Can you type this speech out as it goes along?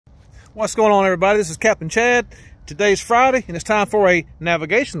What's going on, everybody? This is Captain Chad. Today's Friday and it's time for a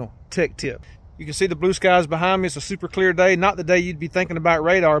navigational tech tip. You can see the blue skies behind me. It's a super clear day, not the day you'd be thinking about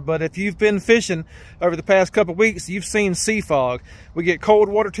radar, but if you've been fishing over the past couple of weeks, you've seen sea fog. We get cold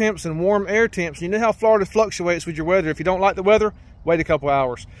water temps and warm air temps. You know how Florida fluctuates with your weather. If you don't like the weather, wait a couple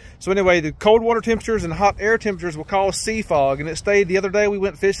hours. So anyway, the cold water temperatures and hot air temperatures will cause sea fog, and it stayed the other day. We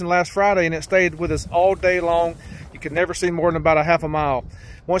went fishing last Friday and it stayed with us all day long. You could never see more than about a half a mile.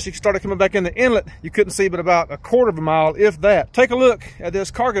 Once you started coming back in the inlet, you couldn't see but about a quarter of a mile, if that. Take a look at this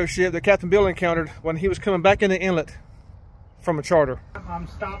cargo ship that Captain Bill encountered when he was coming back in the inlet from a charter. I'm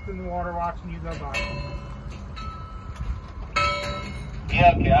stopped in the water watching you go by.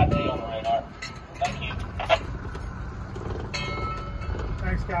 Yeah, okay, I see you on the radar. Thank you.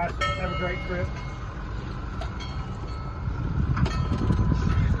 Thanks, guys. Have a great trip.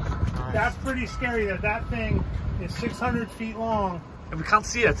 Nice. That's pretty scary that thing is 600 feet long. And we can't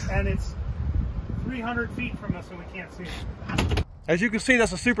see it. And it's 300 feet from us and we can't see it. As you can see,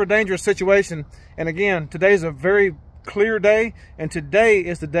 that's a super dangerous situation. And again, today's a very clear day, and today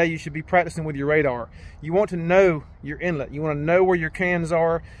is the day you should be practicing with your radar. You want to know your inlet. You want to know where your cans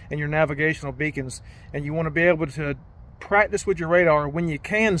are and your navigational beacons. And you want to be able to practice with your radar when you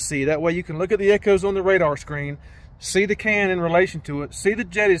can see. That way you can look at the echoes on the radar screen, see the can in relation to it, see the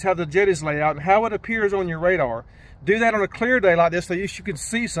jetties, how the jetties lay out, and how it appears on your radar. Do that on a clear day like this so you can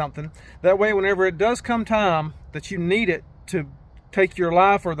see something. That way, whenever it does come time that you need it to take your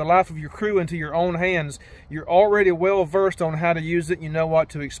life or the life of your crew into your own hands, you're already well versed on how to use it. You know what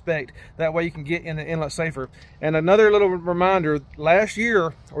to expect. That way you can get in the inlet safer. And another little reminder, last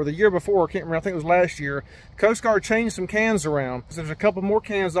year or the year before, I can't remember, I think it was last year, Coast Guard changed some cans around. So there's a couple more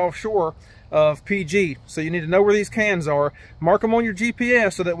cans offshore of PG. So you need to know where these cans are. Mark them on your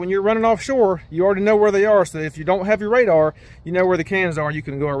GPS so that when you're running offshore, you already know where they are. So if you don't have your radar, you know where the cans are, you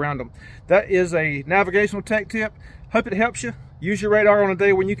can go around them. That is a navigational tech tip. Hope it helps you. Use your radar on a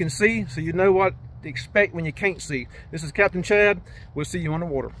day when you can see so you know what to expect when you can't see. This is Captain Chad. We'll see you on the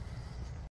water.